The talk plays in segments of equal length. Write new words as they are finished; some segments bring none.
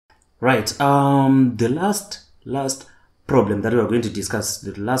Right. The last problem that we are going to discuss,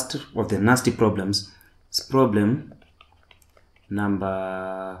 the last of the nasty problems, is problem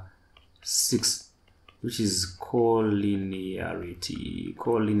number 6, which is collinearity.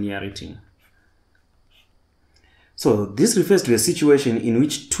 Collinearity. So this refers to a situation in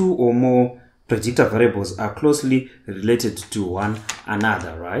which two or more predictor variables are closely related to one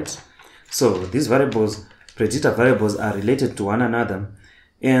another, right? So these predictor variables are related to one another,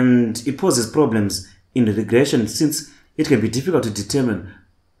 and it poses problems in regression since it can be difficult to determine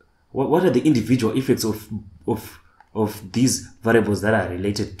what are the individual effects of these variables that are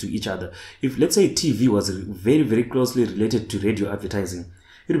related to each other. If, let's say, TV was very, very closely related to radio advertising,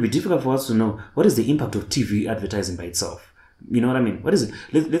 it would be difficult for us to know what is the impact of TV advertising by itself. You know what I mean? What is it?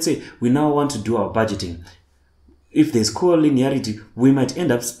 Let's say we now want to do our budgeting. If there's collinearity, we might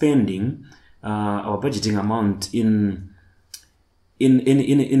end up spending our budgeting amount in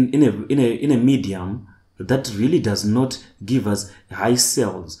a medium that really does not give us high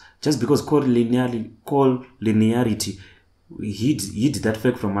sales, just because collinearity hid that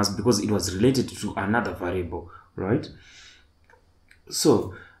fact from us because it was related to another variable, right?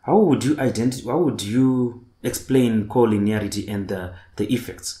 So how would you explain collinearity and the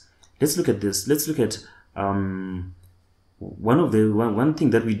effects? Let's look at this. Let's look at one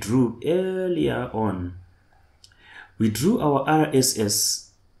thing that we drew earlier on. We drew our RSS.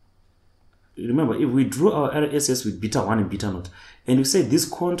 Remember, if we drew our RSS with beta 1 and beta 0, and we say these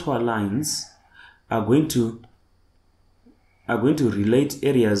contour lines are going to relate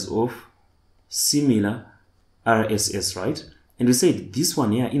areas of similar RSS, right? And we say this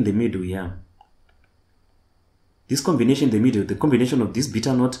one here in the middle here, this combination in the middle, the combination of this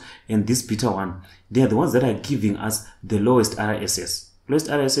beta 0 and this beta 1, they are the ones that are giving us the lowest RSS. Lowest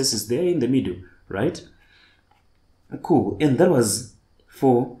RSS is there in the middle, right? Cool. And that was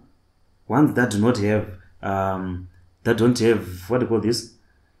for ones that do not have that don't have, what do you call this,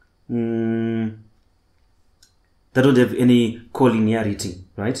 that don't have any collinearity,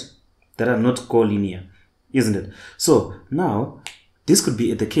 right? That are not collinear, isn't it? So now this could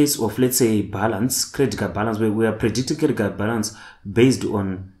be the case of, let's say, balance, credit card balance, where we are predicting credit card balance based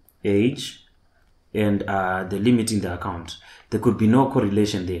on age and the limit in the account. There could be no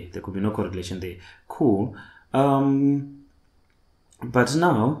correlation there. Cool. But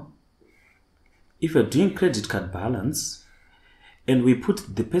now, if we're doing credit card balance and we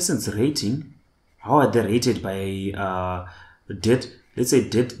put the person's rating, how are they rated by debt? Let's say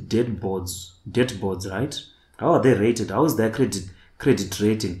debt boards, right? How are they rated? How is their credit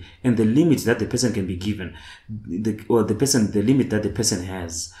rating and the limit that the person can be given, the limit that the person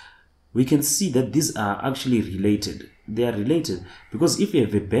has? We can see that these are actually related. They are related because if you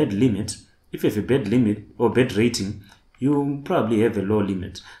have a bad limit, or bad rating, you probably have a low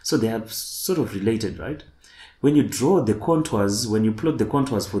limit. So they are sort of related, right? When you draw the contours, when you plot the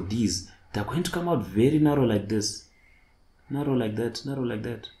contours for these, they're going to come out very narrow like this. Narrow like that.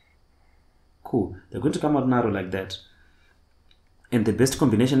 Cool. They're going to come out narrow like that. And the best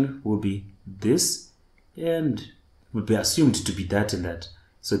combination will be this, and will be assumed to be that and that.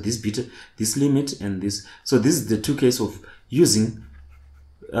 So this beta, this limit, and this. So this is the two cases of using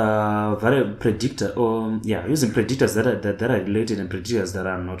using predictors that are related and predictors that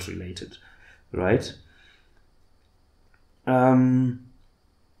are not related, right?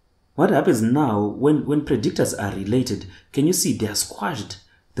 What happens now when predictors are related? Can you see they are squashed?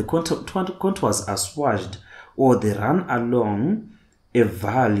 The contours are squashed, or they run along a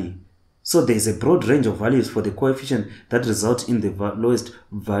valley. So there is a broad range of values for the coefficient that result in the lowest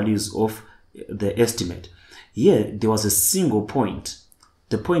values of the estimate. Here there was a single point.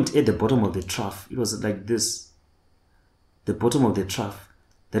 The point at the bottom of the trough, it was like this. The bottom of the trough,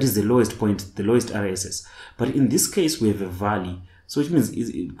 that is the lowest point, the lowest RSS. But in this case, we have a valley. So which means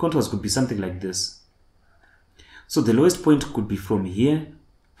contours could be something like this. So the lowest point could be from here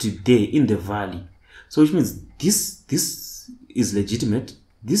to there in the valley. So which means this is legitimate.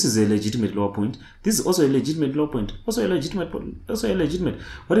 This is a legitimate lower point. This is also a legitimate lower point. Also a legitimate.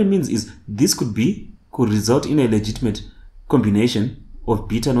 What it means is this could result in a legitimate combination of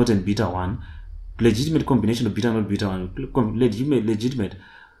beta 0 and beta 1, legitimate combination of beta 0 and beta 1, legitimate,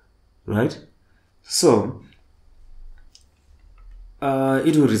 right? So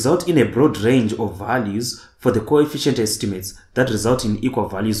it will result in a broad range of values for the coefficient estimates that result in equal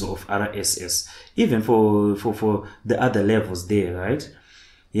values of RSS, even for the other levels there, right?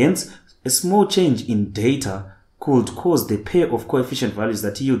 Hence, a small change in data could cause the pair of coefficient values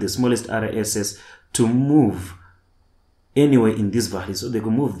that yield the smallest RSS to move anywhere in this valley. So they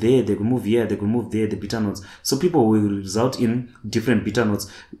could move there, they could move here, they could move there, the beta nodes. So people will result in different beta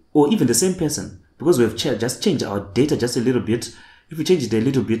nodes or even the same person, because we have just changed our data just a little bit. If we change it a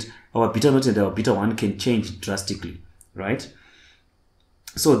little bit, our beta naught and our beta 1 can change drastically, right?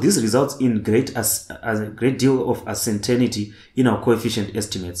 So this results in a great deal of uncertainty in our coefficient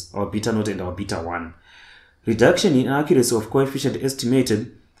estimates, our beta naught and our beta 1. Reduction in accuracy of coefficient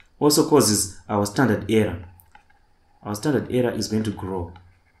estimated also causes our standard error. Our standard error is going to grow.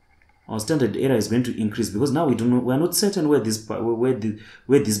 Our standard error is going to increase because now we are not certain where this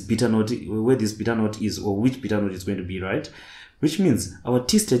beta naught is, or which beta naught is going to be, right? Which means our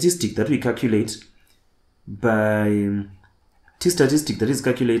t statistic that we calculate by t statistic that is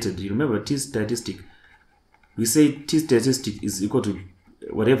calculated. You remember t statistic? We say t statistic is equal to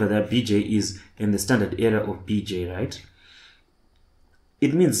whatever that bj is and the standard error of bj, right?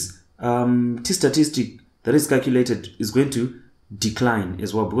 It means t statistic that is calculated is going to decline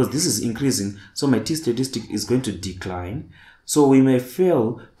as well, because this is increasing, so my t statistic is going to decline. So we may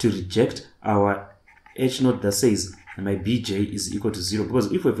fail to reject our h naught that says my bj is equal to 0,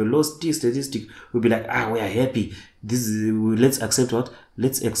 because if we have a low t statistic, we'll be like, we are happy, let's accept what?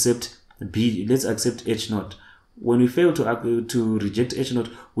 Let's accept h naught. When we fail to reject h naught,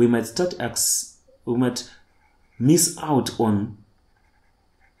 we might miss out on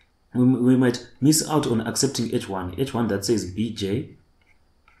accepting h1 that says bj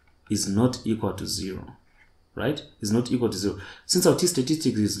is not equal to 0, right? Is not equal to 0. Since our t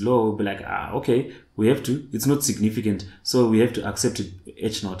statistic is low, we'll be like, okay, it's not significant, so we have to accept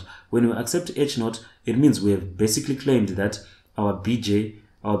h naught. When we accept h naught, it means we have basically claimed that our bj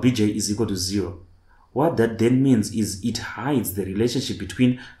is equal to 0. What that then means is it hides the relationship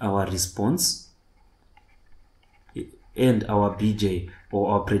between our response and our bj,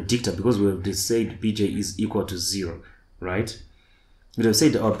 or our predictor, because we have said bj is equal to 0, right? We have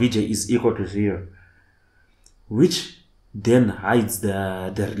said our bj is equal to 0, which then hides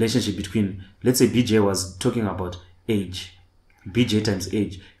the relationship between, let's say bj was talking about age, bj times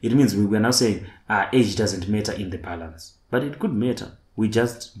age. It means we were now saying age doesn't matter in the balance, but it could matter. We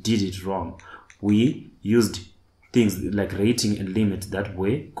just did it wrong. We used things like rating and limit that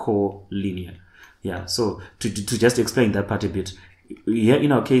were collinear. Yeah, so to just explain that part a bit, here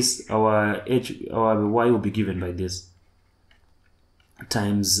in our case, our y will be given by this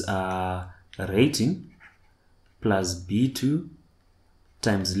times rating plus b2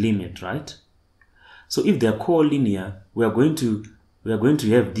 times limit, right? So if they are collinear, we are going to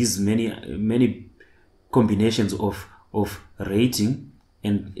have these many combinations of rating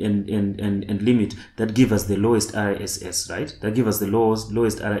and limit that give us the lowest RSS, right? That give us the lowest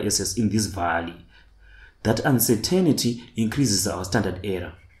RSS in this valley. That uncertainty increases our standard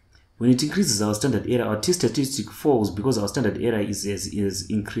error. When it increases our standard error, our t statistic falls because our standard error is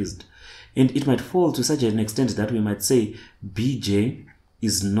increased. And it might fall to such an extent that we might say bj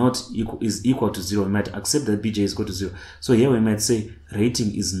is equal to 0. We might accept that bj is equal to 0. So here we might say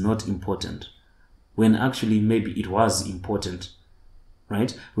rating is not important, when actually maybe it was important,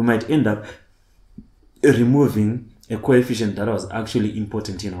 right? We might end up removing a coefficient that was actually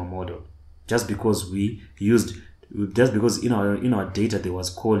important in our model, just because in our data there was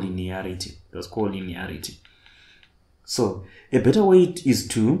collinearity. So a better way is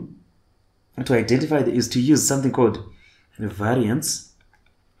to identify is to use something called variance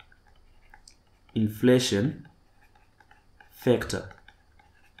inflation factor,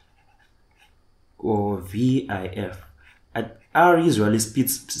 or VIF. R usually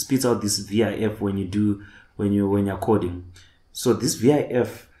spits out this VIF when you're coding. So this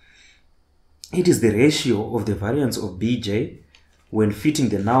VIF, it is the ratio of the variance of bj when fitting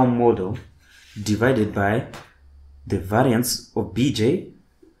the null model divided by the variance of bj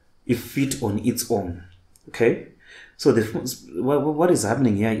if fit on its own. Okay, so what is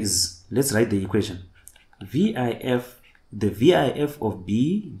happening here is, let's write the equation. VIF, the VIF of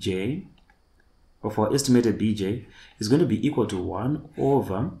bj, of our estimated bj, is going to be equal to 1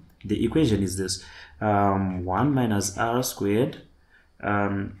 over, the equation is this, 1 minus r squared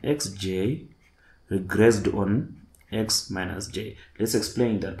xj regressed on x minus j. Let's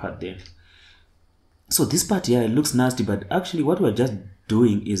explain that part there. So this part here, it looks nasty, but actually what we're just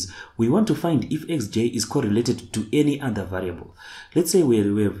doing is we want to find if xj is correlated to any other variable. Let's say we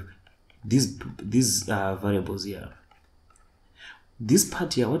have these variables here. This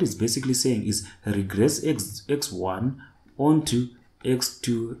part here, what it's basically saying is regress x1 onto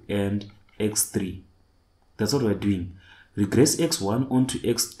x2 and x3. That's what we're doing. Regress x1 onto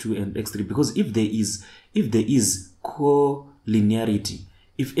x2 and x3, because if there is collinearity,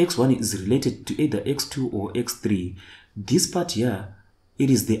 if x1 is related to either x2 or x3, this part here, it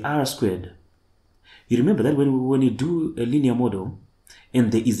is the r squared. You remember that when you do a linear model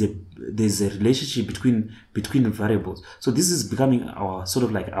and there's a relationship between variables. So this is becoming our sort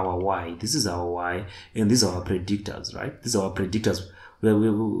of like our y. This is our y, and these are our predictors, right? These are our predictors.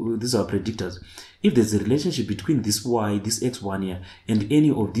 These are our predictors. If there's a relationship between this y, this x1 here, and any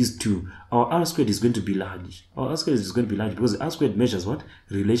of these two, our r squared is going to be large. Our r squared is going to be large because r squared measures what?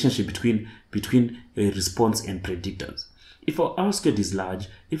 Relationship between a response and predictors. If our r squared is large,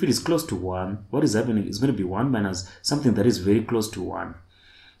 if it is close to 1, what is happening is going to be 1 minus something that is very close to 1.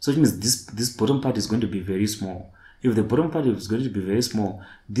 So it means this bottom part is going to be very small. If the bottom part is going to be very small,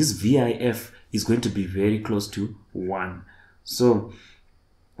 this VIF is going to be very close to 1. So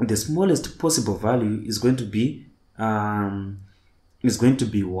the smallest possible value is going to be 1. It's going to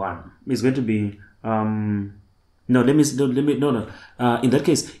be no. In that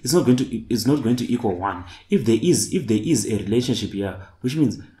case, it's not going to equal 1. If there is a relationship here, which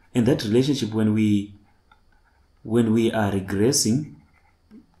means in that relationship, when we are regressing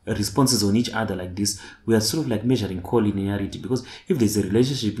responses on each other like this, we are sort of like measuring collinearity, because if there's a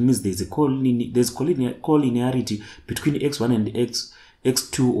relationship, it means there's collinearity between x1 and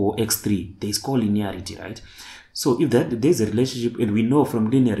x2 or x3. There's collinearity, right? So if there's a relationship, and we know from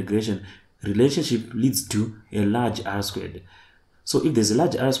linear regression, relationship leads to a large r squared. So if there's a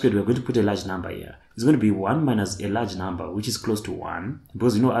large r squared, we're going to put a large number here. It's going to be 1 minus a large number, which is close to 1,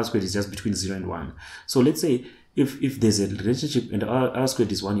 because you know r squared is just between 0 and 1. So let's say if there's a relationship and r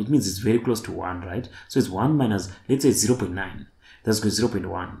squared is 1, it means it's very close to 1, right? So it's 1 minus, let's say 0.9. That's good,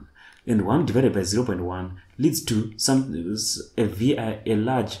 0.1. And 1 divided by 0.1 leads to a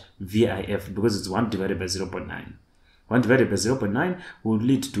large VIF, because it's 1 divided by 0.9. 1 divided by 0.9 would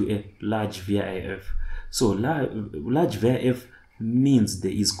lead to a large VIF. So large VIF means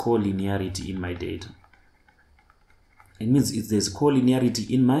there is collinearity in my data. It means there's collinearity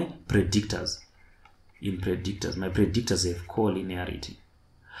in my predictors. My predictors have collinearity.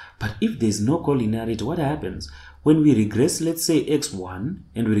 But if there's no collinearity, what happens? When we regress, let's say x1,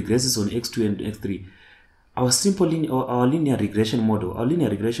 and we regress this on x2 and x3, our linear regression model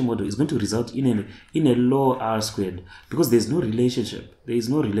is going to result in a low r squared, because there's no relationship. There is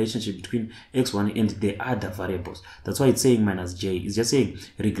no relationship between x1 and the other variables. That's why it's saying minus j. It's just saying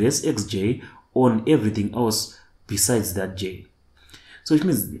regress xj on everything else besides that j. So it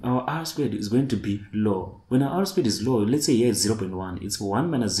means our r squared is going to be low. When our r squared is low, let's say here it's 0.1. It's 1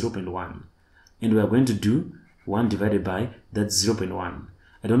 minus 0.1. And we are going to do 1 divided by that 0.1.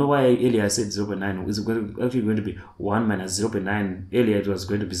 I don't know why earlier I said 0.9. It's actually going to be 1 minus 0.9. Earlier it was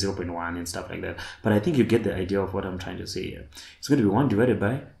going to be 0.1 and stuff like that. But I think you get the idea of what I'm trying to say here. It's going to be 1 divided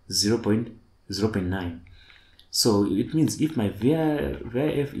by 0.9. So it means if my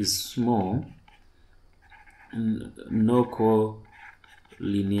VIF is small, no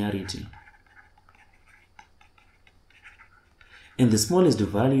collinearity. And the smallest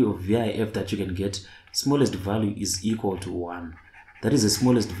value of VIF that you can get, smallest value is equal to 1. That is the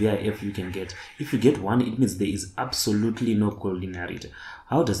smallest VIF you can get. If you get 1, it means there is absolutely no collinearity.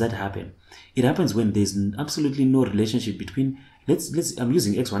 How does that happen? It happens when there's absolutely no relationship between, I'm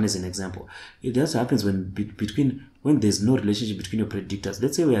using x1 as an example. It just happens when there's no relationship between your predictors.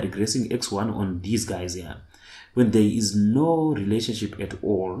 Let's say we are regressing x1 on these guys here. When there is no relationship at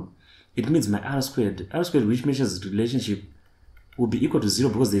all, it means my r squared, which measures the relationship, will be equal to 0,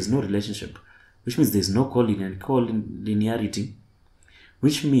 because there is no relationship, which means there is no collinearity,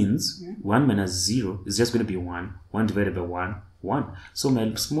 which means 1 minus 0 is just going to be 1. 1 divided by 1, 1. So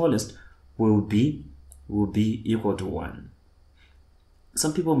my smallest will be equal to 1.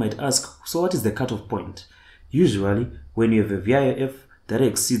 Some people might ask, so what is the cutoff point? Usually, when you have a VIF that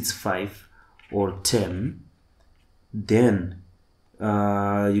exceeds 5 or 10, then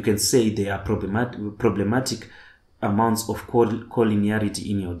you can say there are problematic amounts of collinearity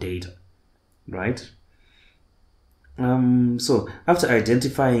in your data, right? So after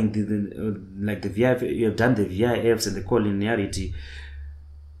identifying the VIF, you have done the VIFs and the collinearity,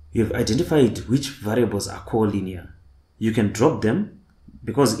 you have identified which variables are collinear. You can drop them,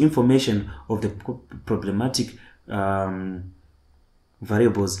 because information of the problematic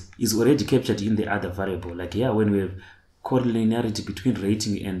variables is already captured in the other variable. Like here, when we have collinearity between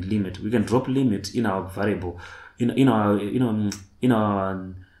rating and limit, we can drop limit in our variable, in our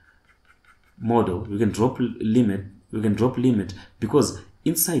model. We can drop limit. Because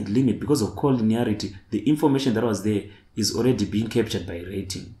inside limit, because of collinearity, the information that was there is already being captured by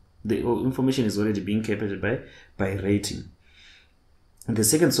rating. The information is already being captured by rating. And the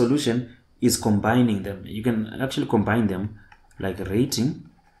second solution is combining them. You can actually combine them, like rating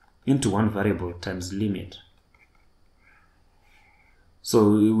into one variable times limit.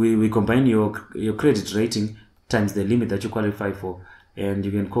 So we combine your credit rating times the limit that you qualify for, and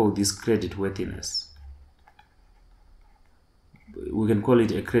you can call this credit worthiness. We can call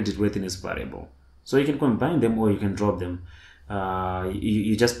it a credit worthiness variable. So you can combine them or you can drop them.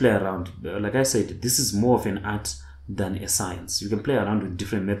 You just play around. Like I said, this is more of an art than a science. You can play around with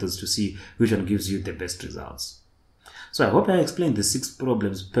different methods to see which one gives you the best results. So I hope I explained the 6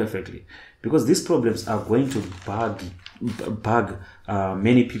 problems perfectly, because these problems are going to bug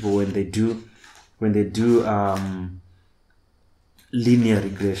many people when they do linear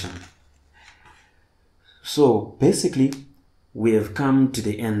regression. So basically, we have come to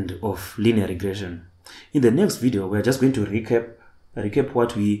the end of linear regression. In the next video, we are just going to recap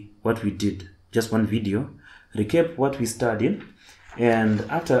what we did. Just one video, recap what we studied, and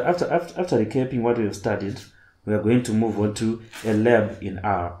after recapping what we have studied, we are going to move on to a lab in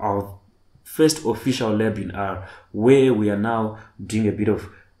R, our first official lab in R, where we are now doing a bit of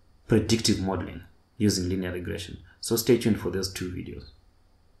predictive modeling using linear regression. So stay tuned for those 2 videos.